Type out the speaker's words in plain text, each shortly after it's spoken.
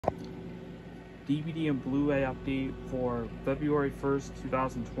DVD and Blu-ray update for February 1st,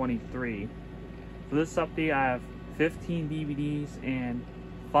 2023. For this update, I have 15 DVDs and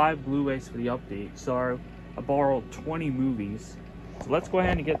 5 Blu-rays for the update. So I borrowed 20 movies. So let's go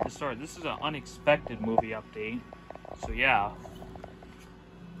ahead and get this started. This is an unexpected movie update. So yeah.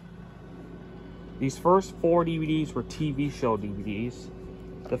 These first 4 DVDs were TV show DVDs.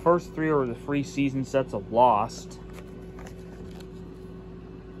 The first 3 are the free season sets of Lost.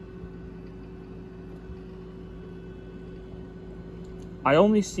 I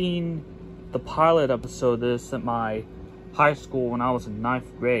only seen the pilot episode of this at my high school when I was in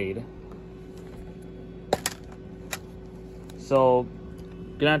 9th grade. So,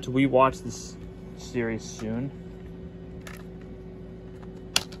 gonna have to rewatch this series soon.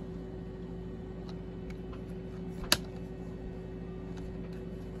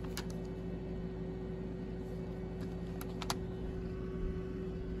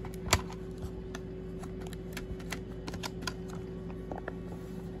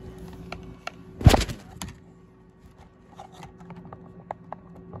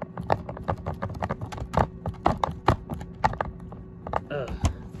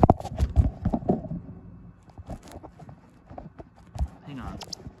 Hang on,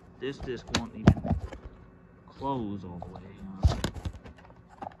 this disc won't even close all the way.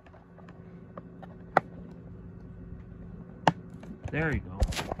 There you go.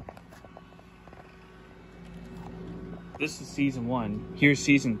 This is season 1. Here's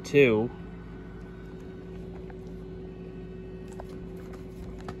season 2.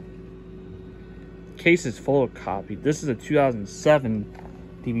 Case is photocopied. This is a 2007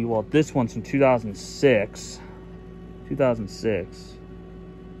 DVD. Well, this one's from 2006. 2006.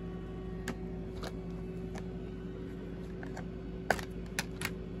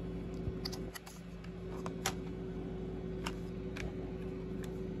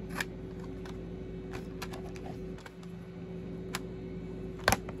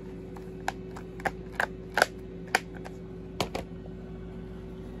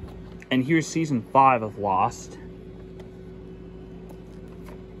 And here's season 5 of Lost.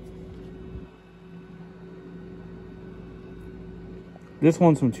 This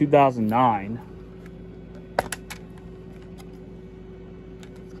one's from 2009.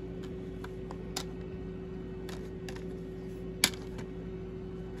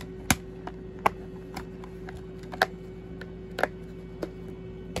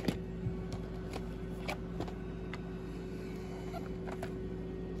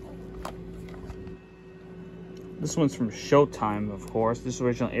 This one's from Showtime, of course. This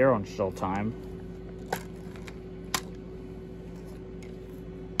originally aired on Showtime.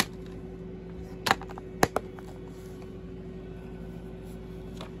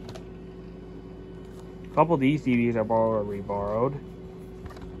 A couple of these DVDs I borrowed or reborrowed.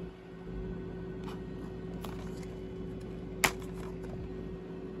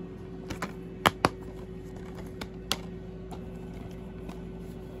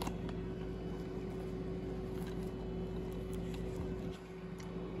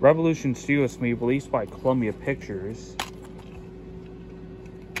 Revolution Studios movie released by Columbia Pictures.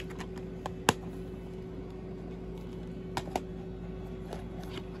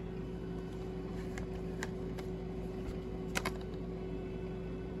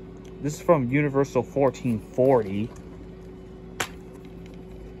 This is from Universal 1440,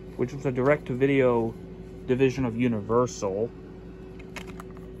 which was a direct-to-video division of Universal.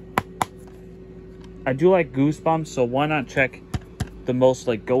 I do like Goosebumps, so why not check the most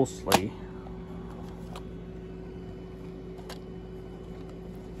like ghostly.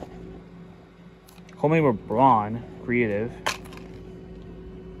 Homemade with Braun Creative.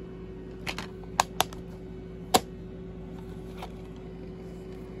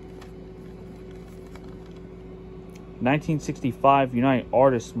 (1965) United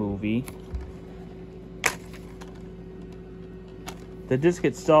Artists movie. The disc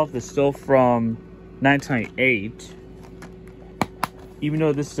itself is still from 1998. Even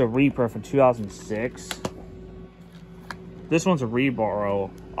though this is a reprint from 2006. This one's a reborrow,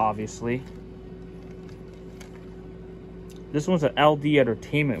 obviously. This one's an LD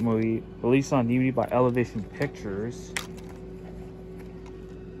Entertainment movie released on DVD by Elevation Pictures.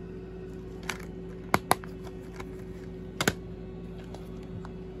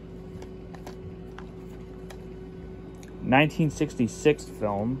 (1966)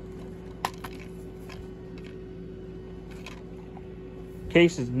 film.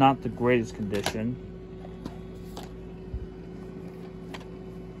 Case is not the greatest condition.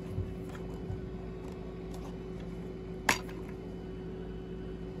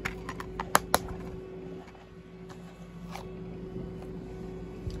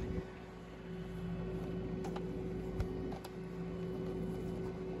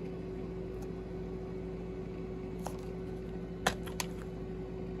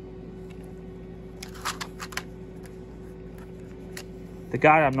 The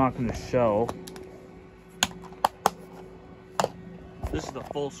guide I'm not going to show. This is the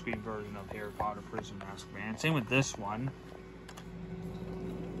full screen version of Harry Potter Prisoner of Azkaban. Same with this one.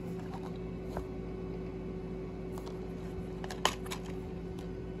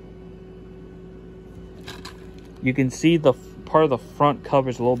 You can see the part of the front cover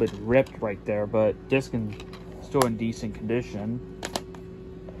is a little bit ripped right there, but disc is still in decent condition.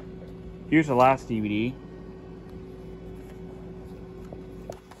 Here's the last DVD.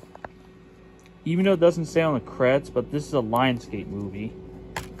 Even though it doesn't say on the credits, but this is a Lionsgate movie.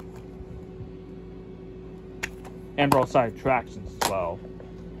 And roadside attractions as well.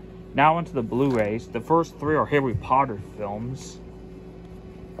 Now onto the Blu-rays. The first 3 are Harry Potter films.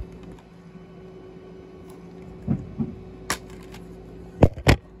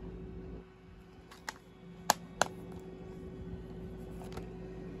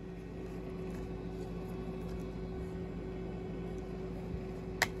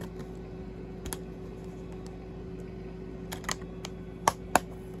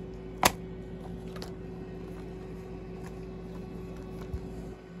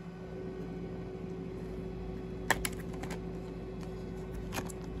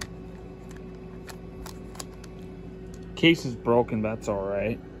 Case is broken, that's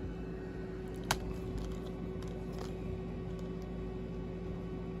alright.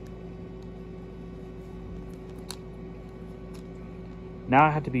 Now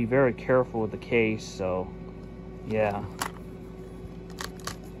I have to be very careful with the case, so yeah.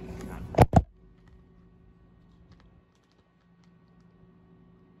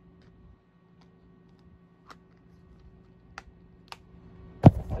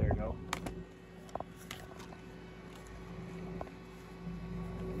 There you go.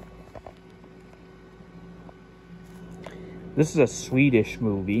 This is a Swedish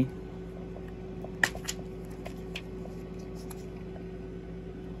movie.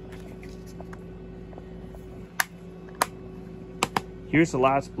 Here's the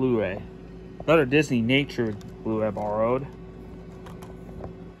last Blu-ray. Another Disney Nature Blu-ray borrowed.